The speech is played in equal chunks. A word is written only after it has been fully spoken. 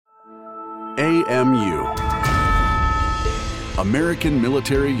AMU, American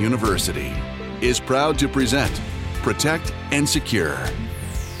Military University, is proud to present Protect and Secure.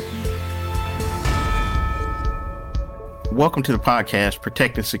 Welcome to the podcast,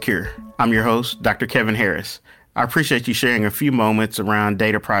 Protect and Secure. I'm your host, Dr. Kevin Harris. I appreciate you sharing a few moments around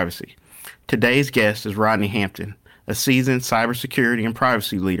data privacy. Today's guest is Rodney Hampton, a seasoned cybersecurity and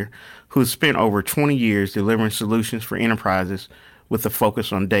privacy leader who has spent over 20 years delivering solutions for enterprises with a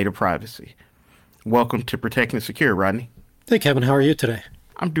focus on data privacy. Welcome to Protect and Secure, Rodney. Hey, Kevin. How are you today?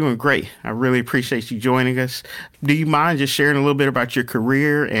 I'm doing great. I really appreciate you joining us. Do you mind just sharing a little bit about your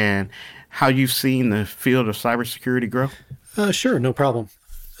career and how you've seen the field of cybersecurity grow? Sure, no problem.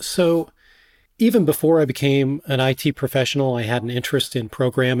 So even before I became an IT professional, I had an interest in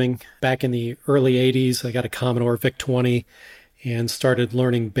programming. Back in the early 80s, I got a Commodore VIC-20 and started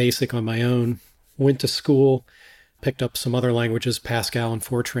learning BASIC on my own. Went to school, picked up some other languages, Pascal and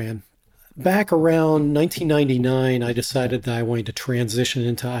Fortran. Back around 1999, I decided that I wanted to transition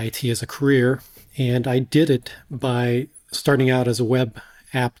into IT as a career, and I did it by starting out as a web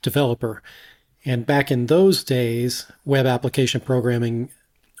app developer. And back in those days, web application programming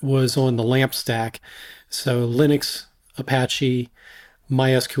was on the LAMP stack. So Linux, Apache,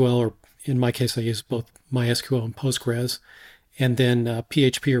 MySQL, or in my case, I use both MySQL and Postgres, and then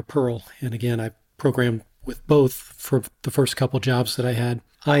PHP or Perl. And again, I programmed with both for the first couple jobs that I had.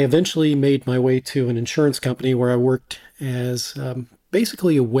 I eventually made my way to an insurance company where I worked as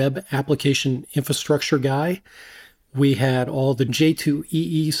basically a web application infrastructure guy. We had all the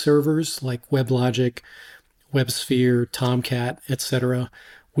J2EE servers like WebLogic, WebSphere, Tomcat, etc.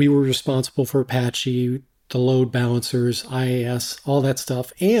 We were responsible for Apache, the load balancers, IAS, all that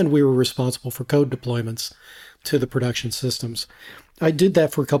stuff, and we were responsible for code deployments to the production systems. I did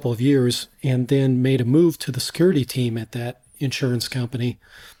that for a couple of years and then made a move to the security team at that insurance company.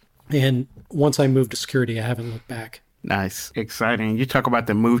 And once I moved to security, I haven't looked back. Nice. Exciting. You talk about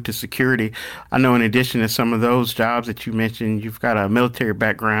the move to security. I know in addition to some of those jobs that you mentioned, you've got a military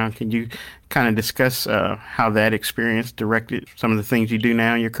background. Can you kind of discuss how that experience directed some of the things you do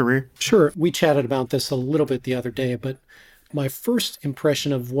now in your career? Sure. We chatted about this a little bit the other day, but my first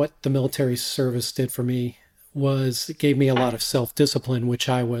impression of what the military service did for me was it gave me a lot of self-discipline, which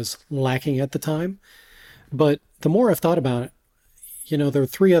I was lacking at the time. But the more I've thought about it, there are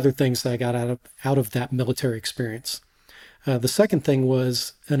three other things that I got out of that military experience. The second thing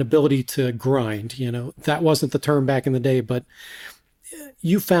was an ability to grind. That wasn't the term back in the day, but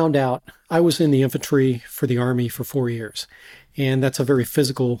you found out I was in the infantry for the Army for 4 years. And that's a very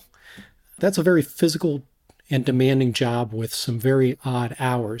physical and demanding job with some very odd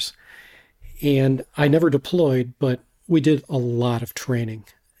hours. And I never deployed, but we did a lot of training.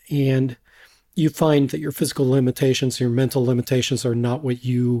 And you find that your physical limitations, your mental limitations are not what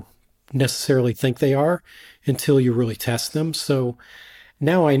you necessarily think they are until you really test them. So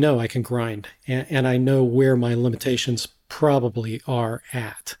now I know I can grind and I know where my limitations probably are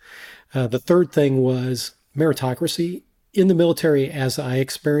at. The third thing was meritocracy. In the military, as I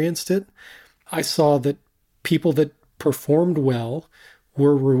experienced it, I saw that people that performed well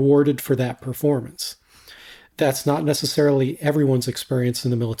were rewarded for that performance. That's not necessarily everyone's experience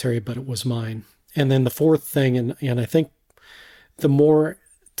in the military, but it was mine. And then the fourth thing, and I think the more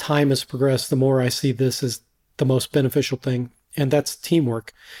time has progressed, the more I see this as the most beneficial thing, and that's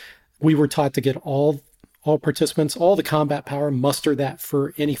teamwork. We were taught to get all participants, all the combat power, muster that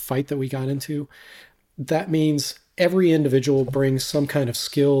for any fight that we got into. That means every individual brings some kind of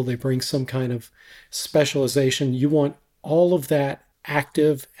skill, they bring some kind of specialization. You want all of that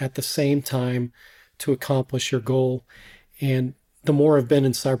active at the same time to accomplish your goal. And the more I've been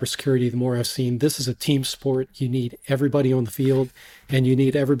in cybersecurity, the more I've seen this is a team sport. You need everybody on the field, and you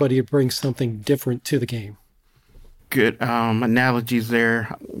need everybody to bring something different to the game. Good analogies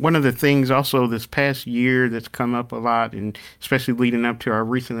there. One of the things also this past year that's come up a lot, and especially leading up to our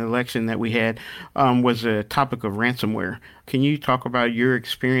recent election that we had, was the topic of ransomware. Can you talk about your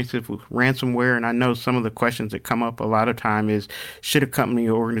experiences with ransomware? And I know some of the questions that come up a lot of time is, should a company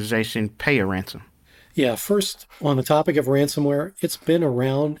or organization pay a ransom? Yeah, first, on the topic of ransomware, it's been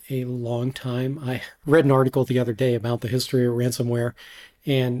around a long time. I read an article the other day about the history of ransomware,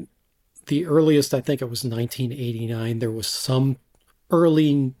 and the earliest, I think it was 1989, there was some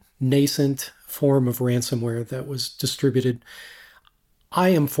early nascent form of ransomware that was distributed. I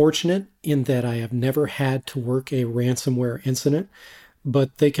am fortunate in that I have never had to work a ransomware incident,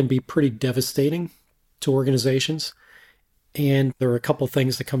 but they can be pretty devastating to organizations. And there are a couple of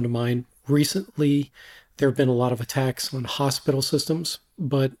things that come to mind. Recently, there have been a lot of attacks on hospital systems,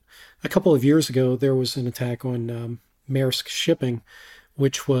 but a couple of years ago, there was an attack on Maersk Shipping,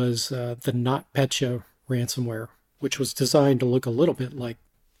 which was the NotPetya ransomware, which was designed to look a little bit like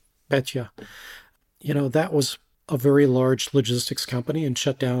Petya. That was a very large logistics company and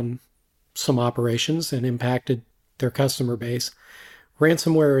shut down some operations and impacted their customer base.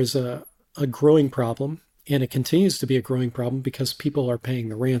 Ransomware is a growing problem, and it continues to be a growing problem because people are paying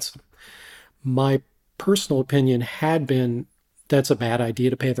the ransom. My personal opinion had been that's a bad idea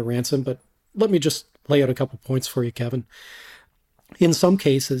to pay the ransom, but let me just lay out a couple points for you, Kevin. In some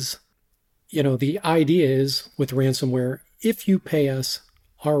cases, the idea is with ransomware, if you pay us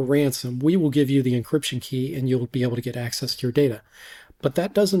our ransom, we will give you the encryption key and you'll be able to get access to your data. But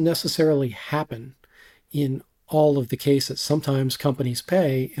that doesn't necessarily happen in all of the cases. Sometimes companies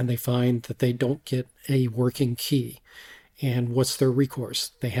pay and they find that they don't get a working key. And what's their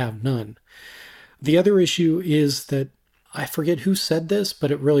recourse? They have none. The other issue is that I forget who said this,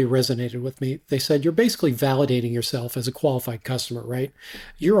 but it really resonated with me. They said, you're basically validating yourself as a qualified customer, right?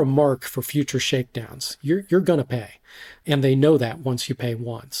 You're a mark for future shakedowns. You're going to pay. And they know that once you pay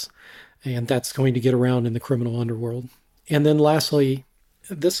once. And that's going to get around in the criminal underworld. And then lastly,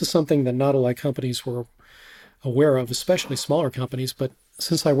 this is something that not a lot of companies were aware of, especially smaller companies. But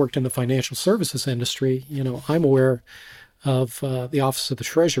since I worked in the financial services industry, I'm aware of the Office of the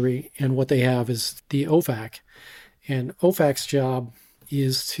Treasury, and what they have is the OFAC. And OFAC's job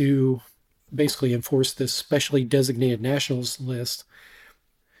is to basically enforce this specially designated nationals list.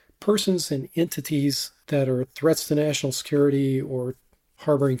 Persons and entities that are threats to national security or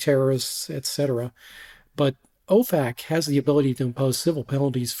harboring terrorists, etc. But OFAC has the ability to impose civil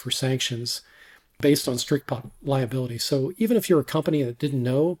penalties for sanctions based on strict liability. So even if you're a company that didn't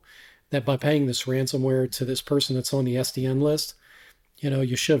know that by paying this ransomware to this person that's on the SDN list,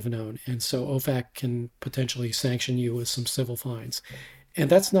 you should have known. And so OFAC can potentially sanction you with some civil fines. And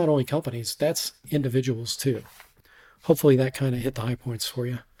that's not only companies, that's individuals too. Hopefully that kind of hit the high points for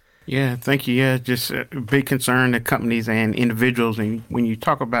you. Yeah, thank you. Yeah, just a big concern to companies and individuals. And when you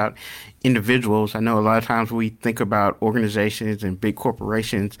talk about individuals, I know a lot of times we think about organizations and big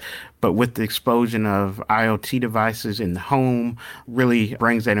corporations, but with the explosion of IoT devices in the home really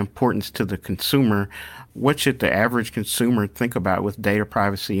brings that importance to the consumer. What should the average consumer think about with data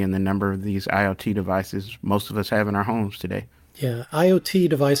privacy and the number of these IoT devices most of us have in our homes today? Yeah, IoT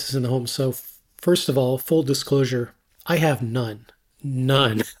devices in the home. So first of all, full disclosure, I have none.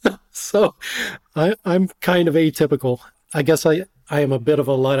 So I'm kind of atypical. I guess I am a bit of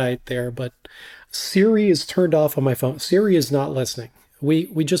a Luddite there, but Siri is turned off on my phone. Siri is not listening. We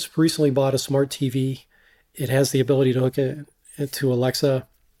just recently bought a smart TV. It has the ability to hook it to Alexa.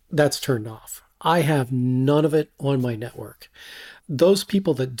 That's turned off. I have none of it on my network. Those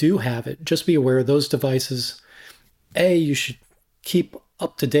people that do have it, just be aware those devices, A, you should keep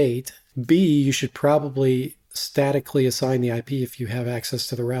up to date. B, you should probably statically assign the IP if you have access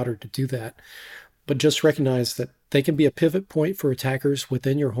to the router to do that. But just recognize that they can be a pivot point for attackers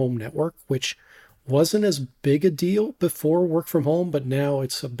within your home network, which wasn't as big a deal before work from home, but now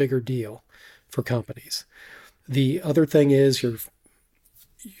it's a bigger deal for companies. The other thing is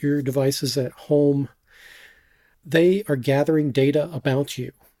your devices at home, they are gathering data about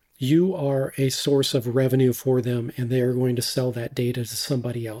you. You are a source of revenue for them, and they are going to sell that data to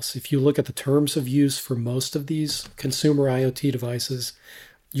somebody else. If you look at the terms of use for most of these consumer IoT devices,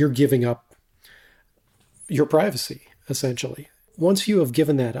 you're giving up your privacy, essentially. Once you have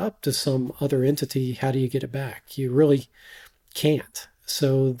given that up to some other entity, how do you get it back? You really can't.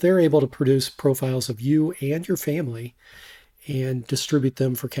 So they're able to produce profiles of you and your family and distribute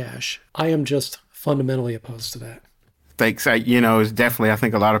them for cash. I am just fundamentally opposed to that. Thanks. It's definitely, I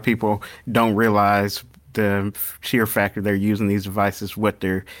think a lot of people don't realize the sheer fact that they're using these devices, what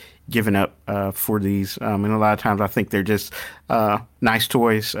they're giving up for these. And a lot of times I think they're just nice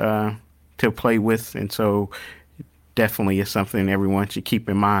toys to play with. And so definitely is something everyone should keep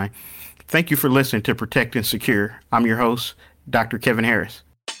in mind. Thank you for listening to Protect and Secure. I'm your host, Dr. Kevin Harris.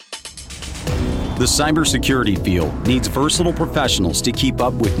 The cybersecurity field needs versatile professionals to keep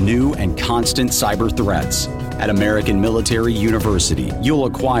up with new and constant cyber threats. At American Military University, you'll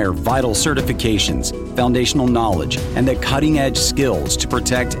acquire vital certifications, foundational knowledge, and the cutting-edge skills to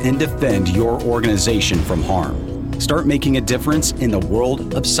protect and defend your organization from harm. Start making a difference in the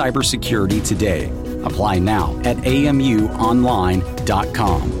world of cybersecurity today. Apply now at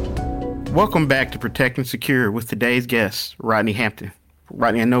amuonline.com. Welcome back to Protect and Secure with today's guest, Rodney Hampton.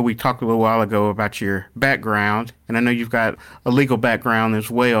 Rodney, I know we talked a little while ago about your background, and I know you've got a legal background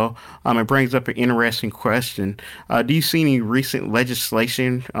as well. It brings up an interesting question. Do you see any recent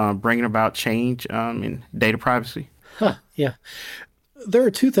legislation bringing about change in data privacy? Yeah. There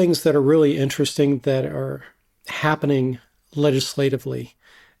are two things that are really interesting that are happening legislatively.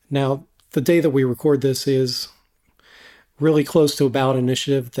 Now, the day that we record this is really close to a ballot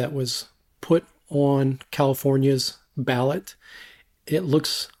initiative that was put on California's ballot. It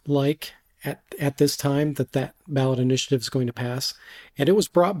looks like at this time that ballot initiative is going to pass. And it was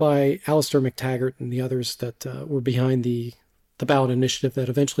brought by Alistair McTaggart and the others that were behind the ballot initiative that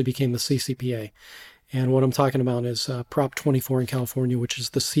eventually became the CCPA. And what I'm talking about is Prop 24 in California, which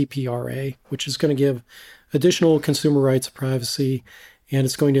is the CPRA, which is going to give additional consumer rights of privacy, and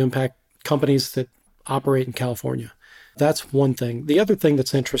it's going to impact companies that operate in California. That's one thing. The other thing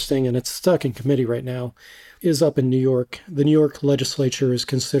that's interesting, and it's stuck in committee right now, is up in New York. The New York legislature is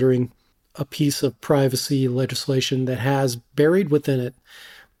considering a piece of privacy legislation that has buried within it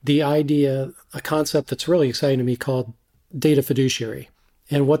the idea, a concept that's really exciting to me called data fiduciary.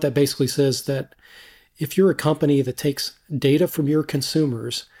 And what that basically says that if you're a company that takes data from your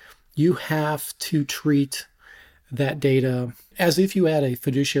consumers, you have to treat that data as if you had a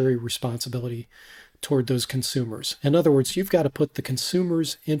fiduciary responsibility toward those consumers. In other words, you've got to put the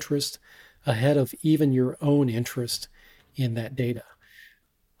consumer's interest ahead of even your own interest in that data.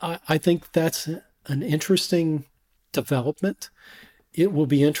 I think that's an interesting development. It will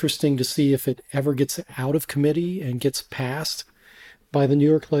be interesting to see if it ever gets out of committee and gets passed by the New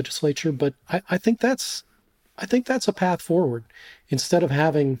York legislature. But I think that's a path forward. Instead of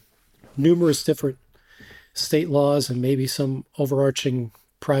having numerous different state laws and maybe some overarching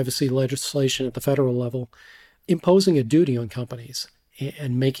privacy legislation at the federal level, imposing a duty on companies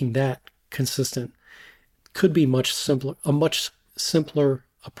and making that consistent could be a much simpler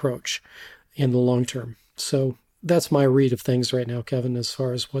approach in the long term. So that's my read of things right now, Kevin, as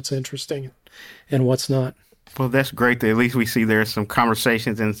far as what's interesting and what's not. Well, that's great that at least we see there's some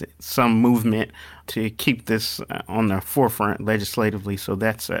conversations and some movement to keep this on the forefront legislatively. So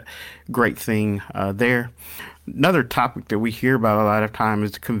that's a great thing there. Another topic that we hear about a lot of time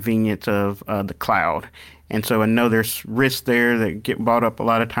is the convenience of the cloud. And so I know there's risks there that get brought up a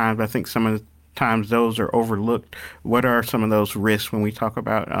lot of times. I think some of the times those are overlooked. What are some of those risks when we talk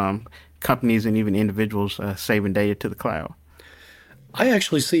about companies and even individuals saving data to the cloud? I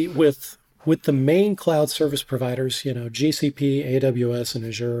actually see with the main cloud service providers, GCP, AWS, and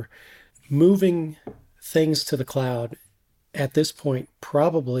Azure, moving things to the cloud at this point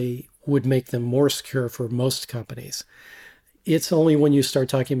probably would make them more secure for most companies. It's only when you start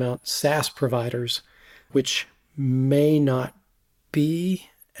talking about SaaS providers, which may not be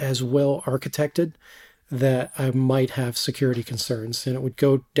as well architected, that I might have security concerns. And it would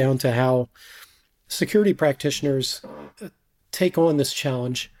go down to how security practitioners take on this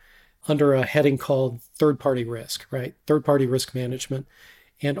challenge under a heading called third-party risk, right? Third-party risk management.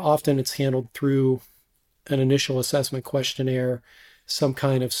 And often it's handled through an initial assessment questionnaire, some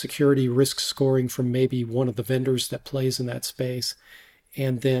kind of security risk scoring from maybe one of the vendors that plays in that space,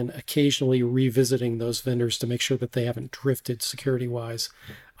 and then occasionally revisiting those vendors to make sure that they haven't drifted security-wise.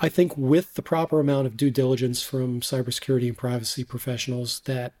 I think with the proper amount of due diligence from cybersecurity and privacy professionals,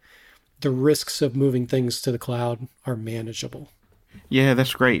 that the risks of moving things to the cloud are manageable. Yeah,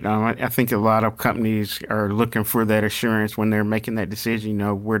 that's great. I think a lot of companies are looking for that assurance when they're making that decision,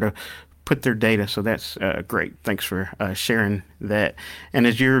 where to put their data. So that's great. Thanks for sharing that. And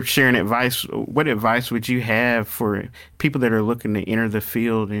as you're sharing advice, what advice would you have for people that are looking to enter the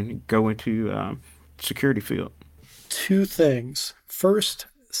field and go into security field? Two things. First,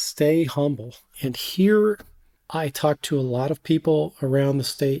 stay humble. And here I talk to a lot of people around the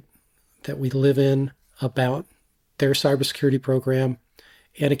state that we live in about their cybersecurity program.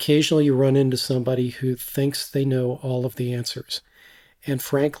 And occasionally you run into somebody who thinks they know all of the answers. And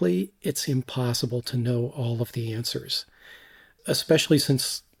frankly, it's impossible to know all of the answers, especially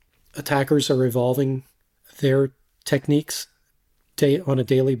since attackers are evolving their techniques on a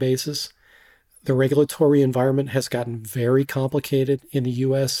daily basis. The regulatory environment has gotten very complicated in the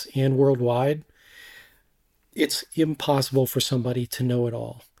US and worldwide. It's impossible for somebody to know it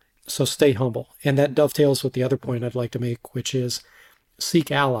all. So stay humble. And that dovetails with the other point I'd like to make, which is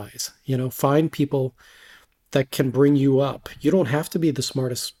seek allies. Find people that can bring you up. You don't have to be the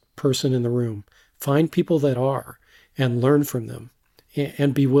smartest person in the room. Find people that are and learn from them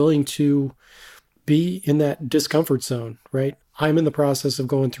and be willing to be in that discomfort zone, right? I'm in the process of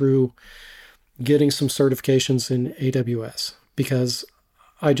going through getting some certifications in AWS because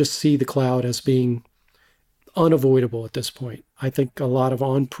I just see the cloud as being unavoidable at this point. I think a lot of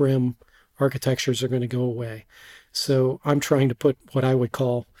on-prem architectures are going to go away. So I'm trying to put what I would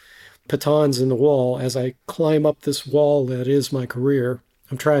call pitons in the wall as I climb up this wall that is my career.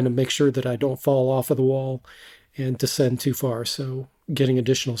 I'm trying to make sure that I don't fall off of the wall and descend too far. So getting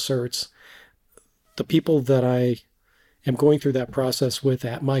additional certs. The people that I am going through that process with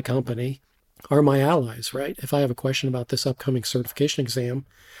at my company are my allies, right? If I have a question about this upcoming certification exam,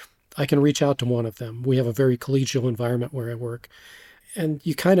 I can reach out to one of them. We have a very collegial environment where I work. And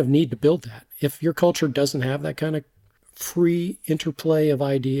you kind of need to build that. If your culture doesn't have that kind of free interplay of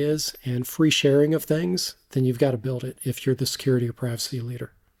ideas and free sharing of things, then you've got to build it if you're the security or privacy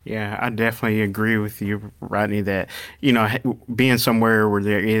leader. Yeah, I definitely agree with you, Rodney, that, being somewhere where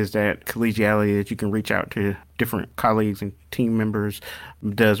there is that collegiality that you can reach out to different colleagues and team members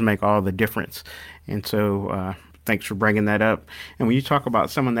does make all the difference. And so thanks for bringing that up. And when you talk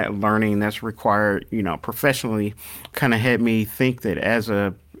about some of that learning that's required, professionally, kind of had me think that as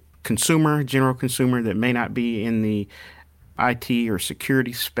a general consumer that may not be in the IT or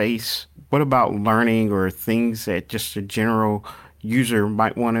security space, what about learning or things that just a general user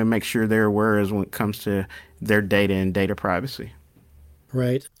might want to make sure they're aware of when it comes to their data and data privacy?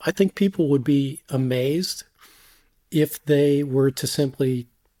 Right. I think people would be amazed if they were to simply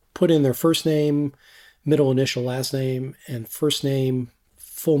put in their first name, middle initial, last name, and first name,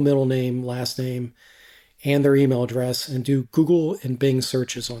 full middle name, last name, and their email address, and do Google and Bing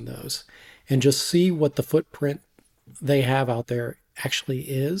searches on those, and just see what the footprint they have out there actually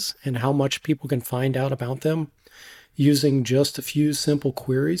is and how much people can find out about them using just a few simple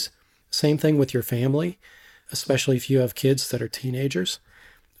queries. Same thing with your family, especially if you have kids that are teenagers.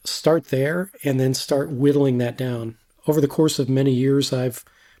 Start there and then start whittling that down. Over the course of many years, I've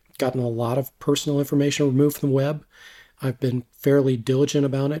gotten a lot of personal information removed from the web. I've been fairly diligent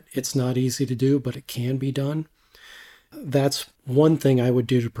about it. It's not easy to do, but it can be done. That's one thing I would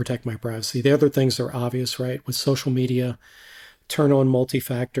do to protect my privacy. The other things are obvious, right? With social media, turn on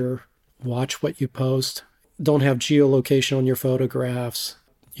multi-factor, watch what you post. Don't have geolocation on your photographs.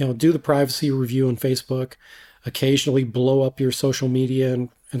 Do the privacy review on Facebook. Occasionally blow up your social media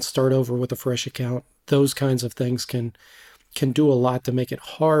and start over with a fresh account. Those kinds of things can do a lot to make it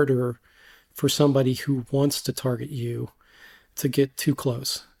harder for somebody who wants to target you to get too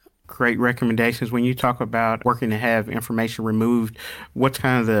close. Great recommendations. When you talk about working to have information removed, what's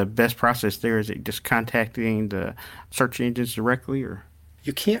kind of the best process there? Is it just contacting the search engines directly, or?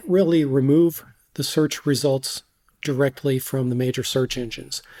 You can't really remove the search results directly from the major search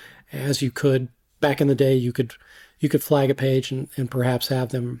engines. As you could, back in the day, you could flag a page and perhaps have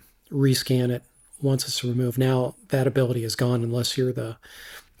them rescan it once it's removed. Now that ability is gone unless you're the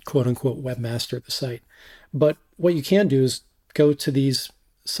quote-unquote webmaster of the site. But what you can do is go to these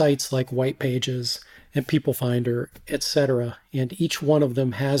sites like White Pages and People Finder, etc., and each one of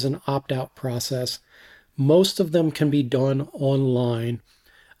them has an opt-out process. Most of them can be done online.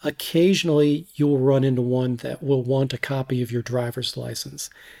 Occasionally, you'll run into one that will want a copy of your driver's license.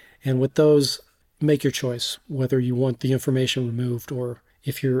 And with those, make your choice, whether you want the information removed or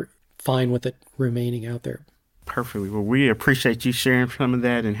if you're fine with it remaining out there. Perfectly. Well, we appreciate you sharing some of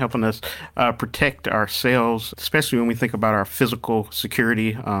that and helping us protect ourselves, especially when we think about our physical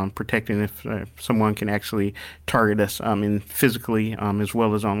security, protecting if someone can actually target us physically as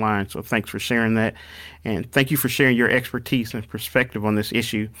well as online. So thanks for sharing that. And thank you for sharing your expertise and perspective on this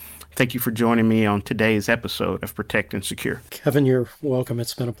issue. Thank you for joining me on today's episode of Protect and Secure. Kevin, you're welcome.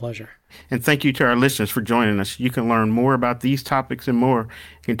 It's been a pleasure. And thank you to our listeners for joining us. You can learn more about these topics and more.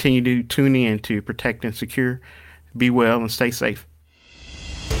 Continue to tune in to Protect and Secure. Be well and stay safe.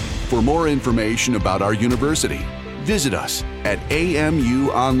 For more information about our university, visit us at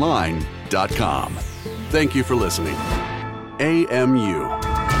amuonline.com. Thank you for listening. AMU,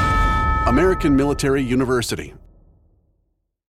 American Military University.